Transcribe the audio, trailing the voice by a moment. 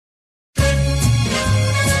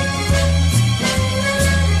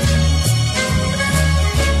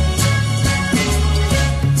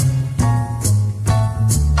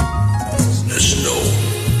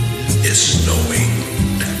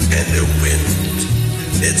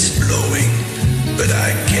It's blowing, but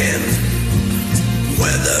I can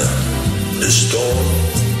weather the storm.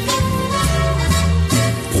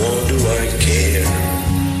 What do I care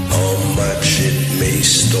how much it may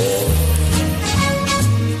storm?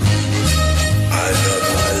 I got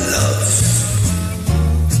my love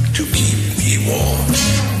to keep me warm.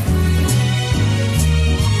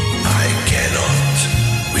 I cannot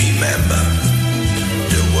remember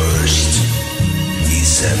the worst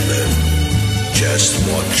December. Just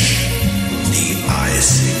watch the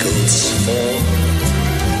icicles fall.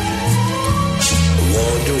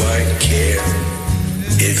 What do I care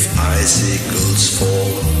if icicles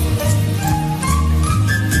fall?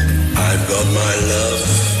 I've got my love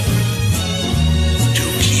to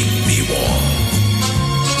keep me warm.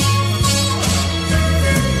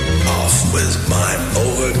 Off with my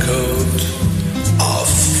overcoat,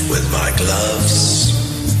 off with my gloves.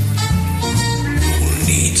 Who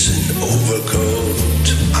needs an overcoat?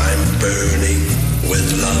 I'm burning with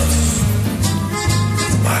love.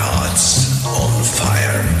 My heart's on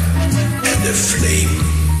fire and the flame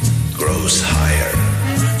grows higher.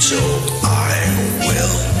 So I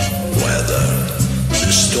will weather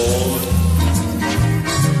the storm.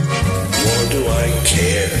 What do I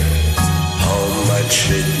care how much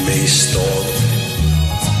it may storm?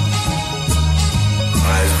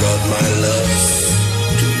 I've got my love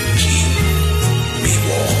to keep me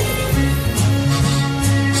warm.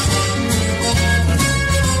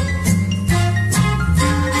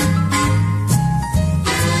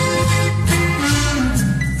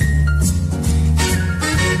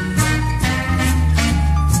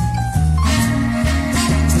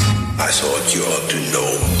 I thought you ought to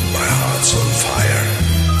know my heart's on fire.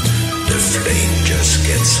 The flame just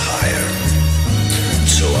gets higher.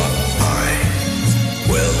 So I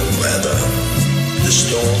will weather the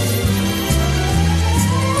storm.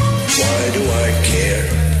 Why do I care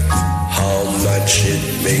how much it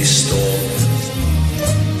may storm?